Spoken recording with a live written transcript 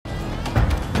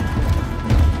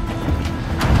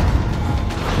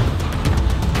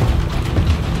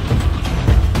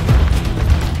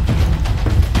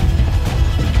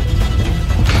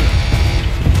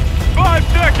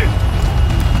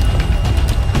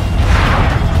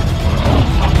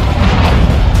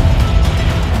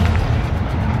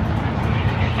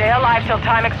till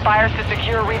time expires to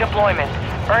secure redeployment.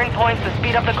 Earn points to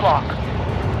speed up the clock.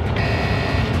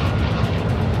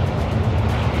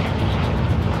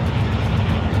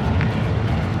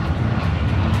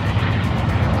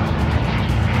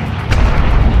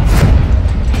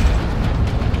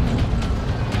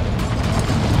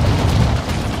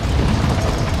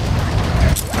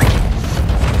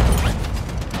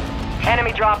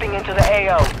 Enemy dropping into the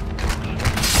AO.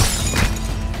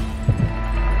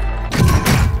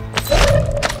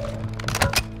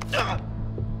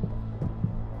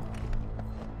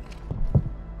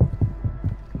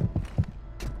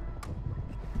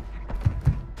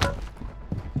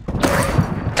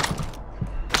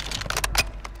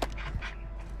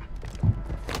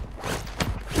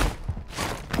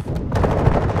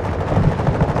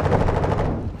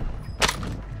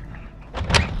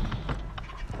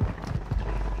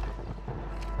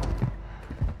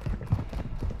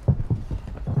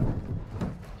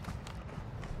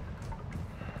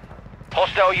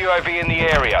 Hostile UAV in the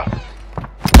area.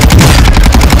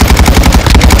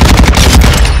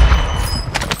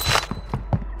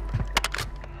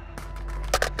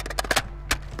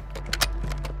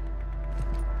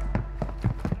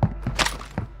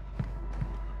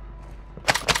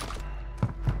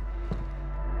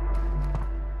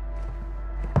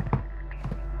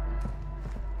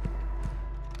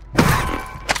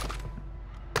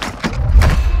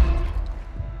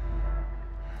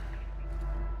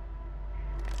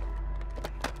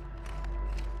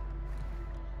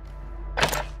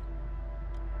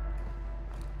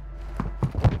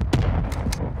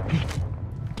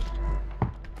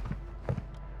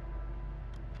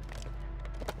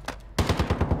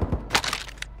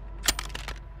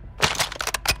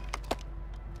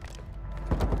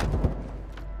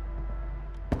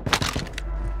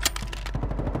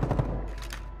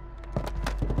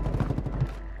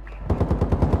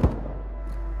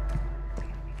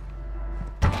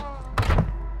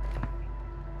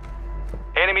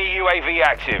 Enemy UAV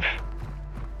active.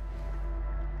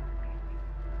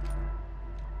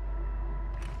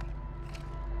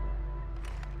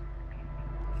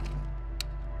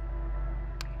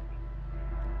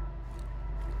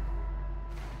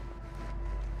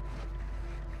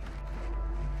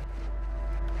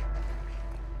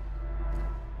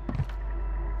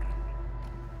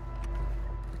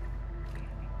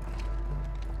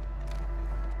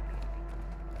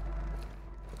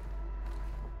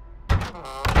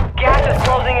 Gas is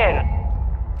closing in.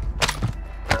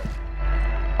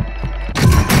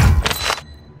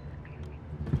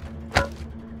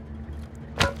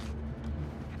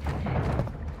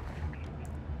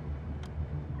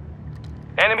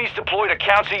 Enemies deployed a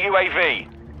counter UAV.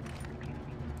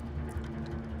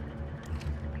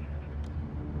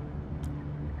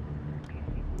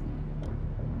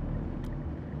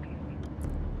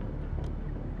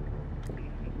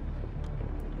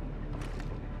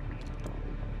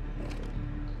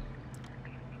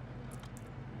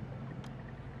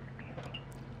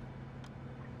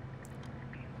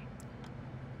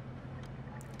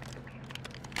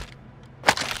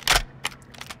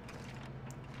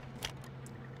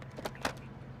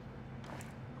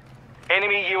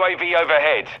 Enemy UAV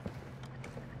overhead.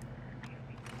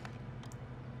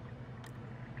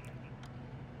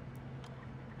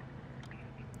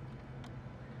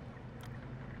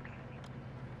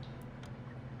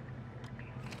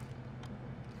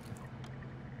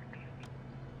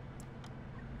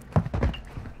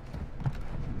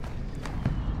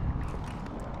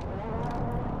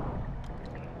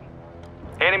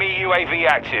 Enemy UAV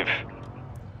active.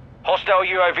 Hostile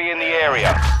UAV in the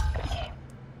area.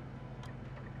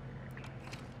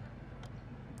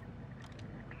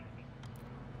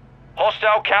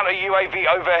 Hostile counter UAV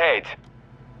overhead.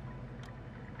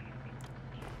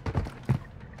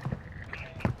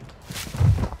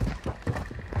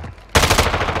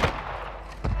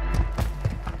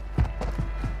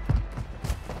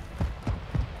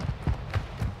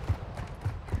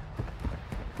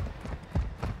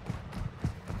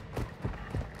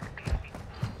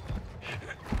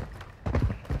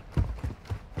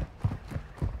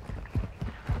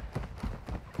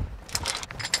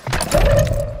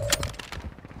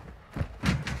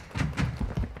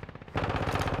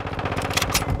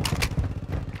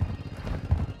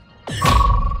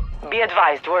 Be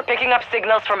advised, we're picking up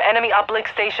signals from enemy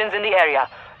uplink stations in the area.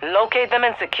 Locate them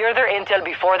and secure their intel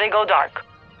before they go dark.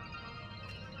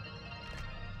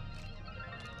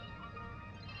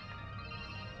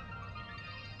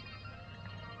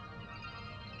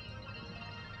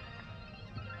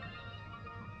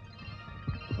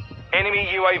 Enemy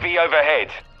UAV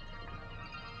overhead.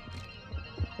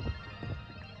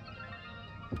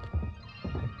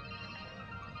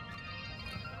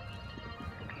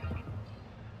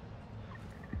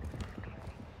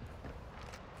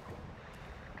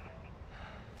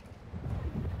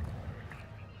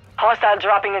 Hostile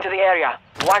dropping into the area.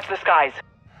 Watch the skies.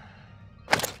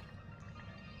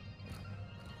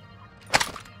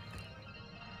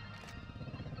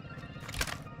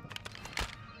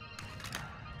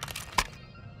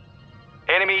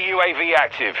 Enemy UAV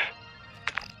active.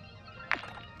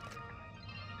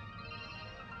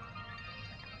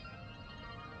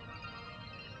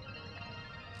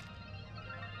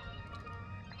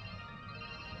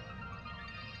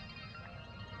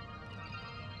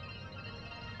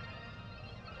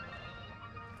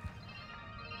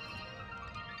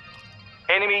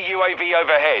 Enemy UAV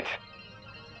overhead.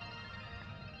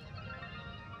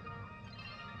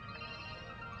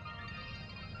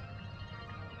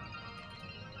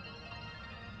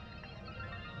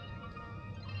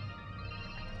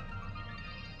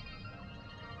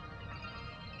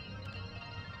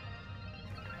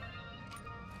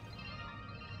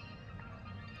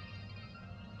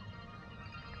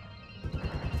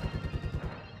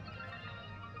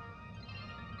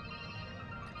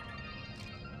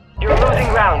 You're losing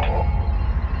ground.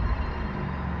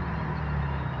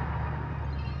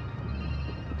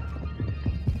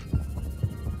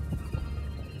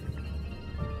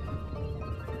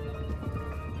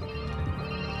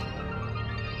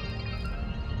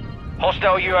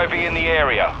 Hostile UAV in the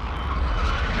area.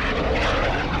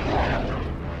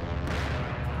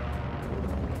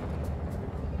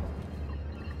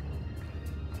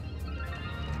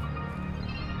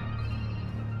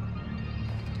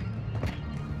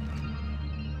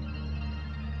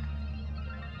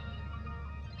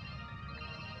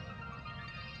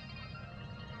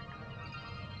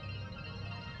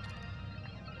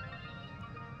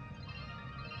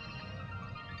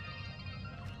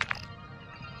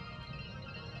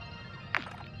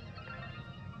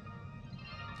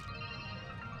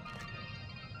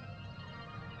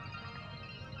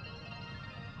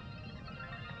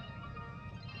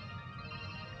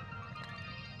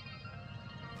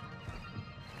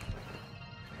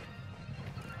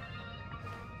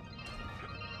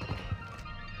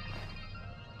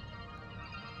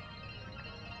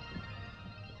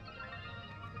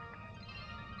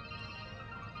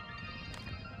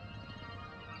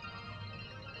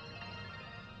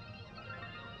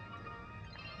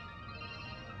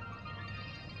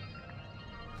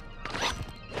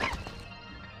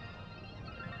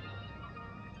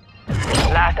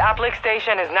 Last uplink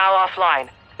station is now offline.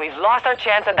 We've lost our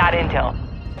chance at that intel.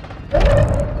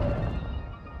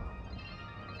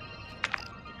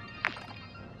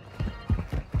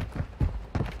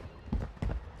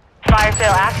 Fire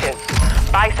sale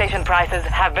active. Buy station prices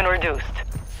have been reduced.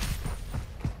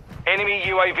 Enemy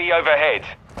UAV overhead.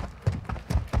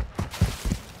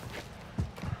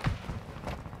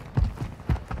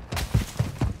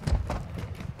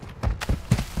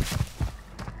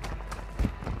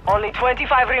 Only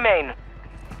 25 remain.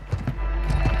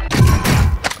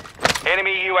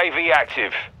 Enemy UAV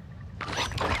active.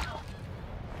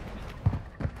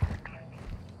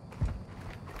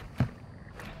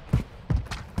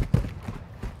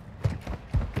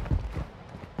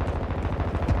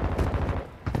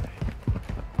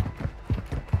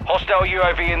 Hostile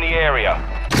UAV in the area.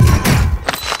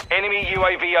 Enemy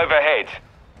UAV overhead.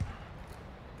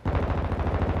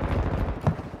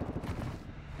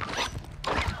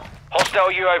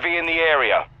 Hostile UAV in the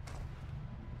area.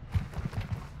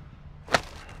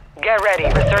 Get ready.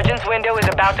 Resurgence window is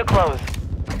about to close.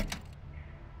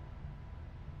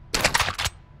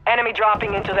 Enemy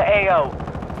dropping into the AO.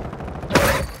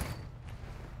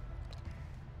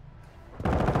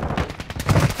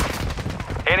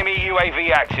 Enemy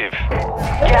UAV active.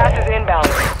 Gas is inbound.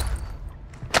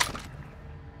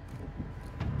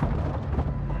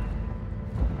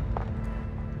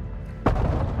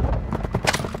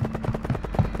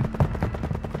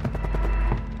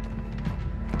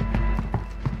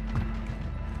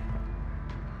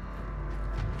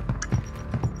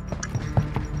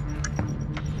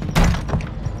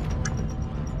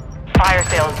 Fire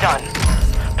sales done.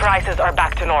 Prices are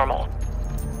back to normal.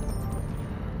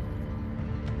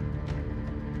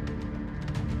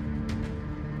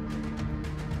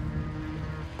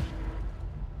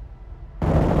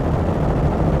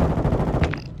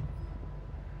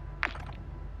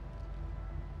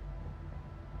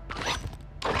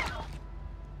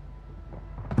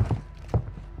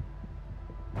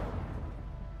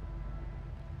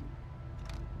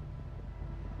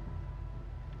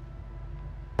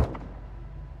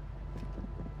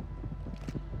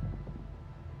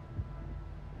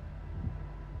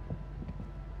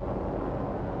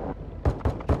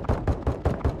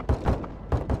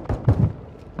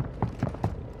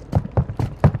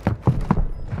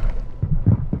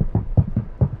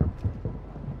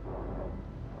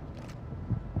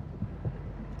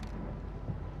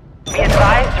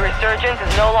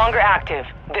 Resurgence is no longer active.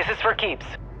 This is for keeps.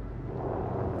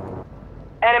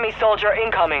 Enemy soldier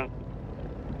incoming.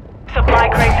 Supply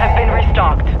crates have been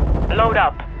restocked. Load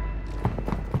up.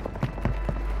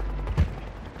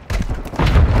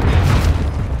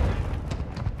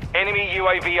 Enemy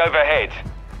UAV overhead.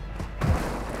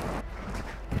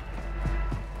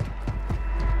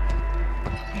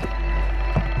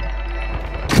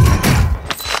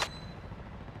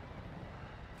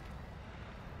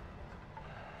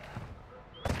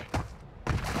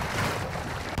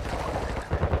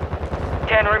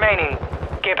 Ten remaining.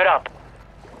 Keep it up.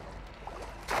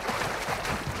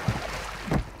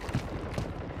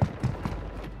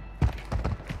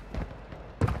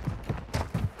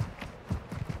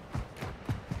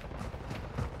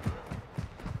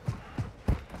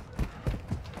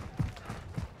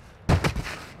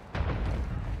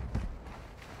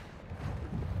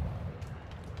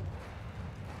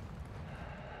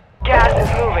 Gas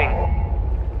is moving.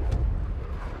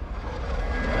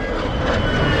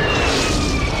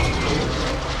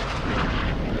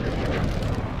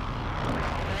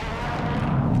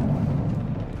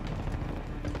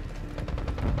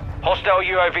 Hostile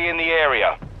UAV in the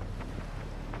area.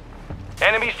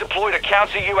 Enemies deployed a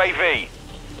counter UAV.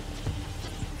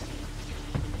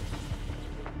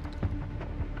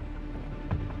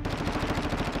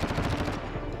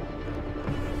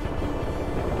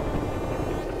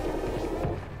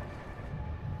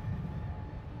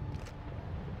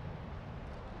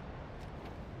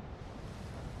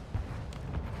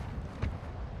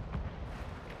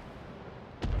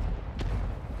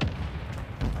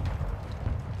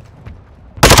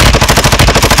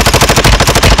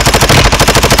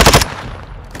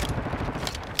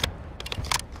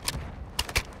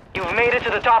 You've made it to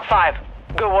the top 5.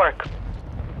 Good work.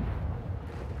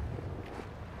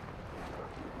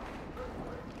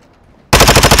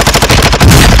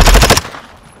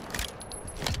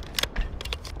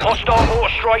 Hostile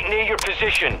mortar strike near your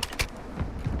position.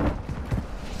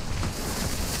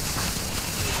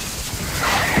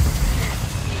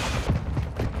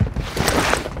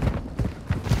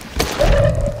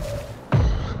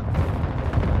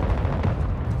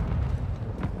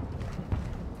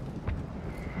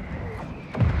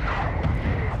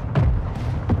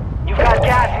 You've got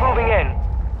gas moving in.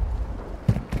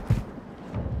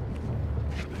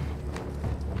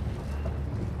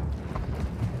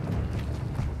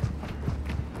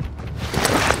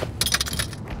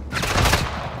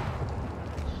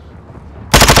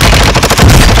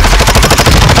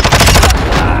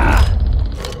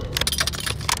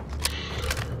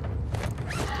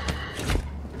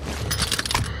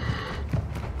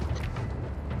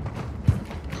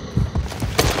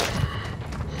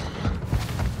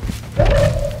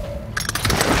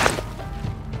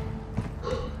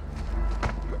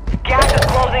 Gas is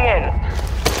closing in.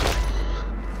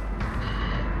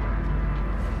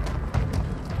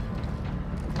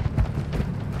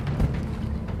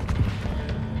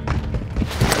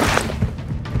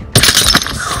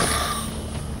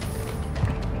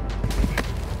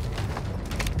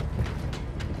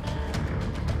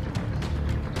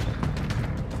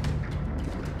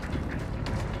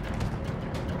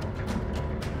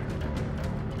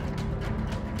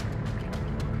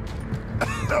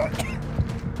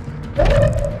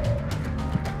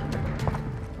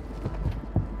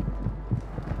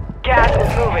 Gas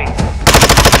is moving.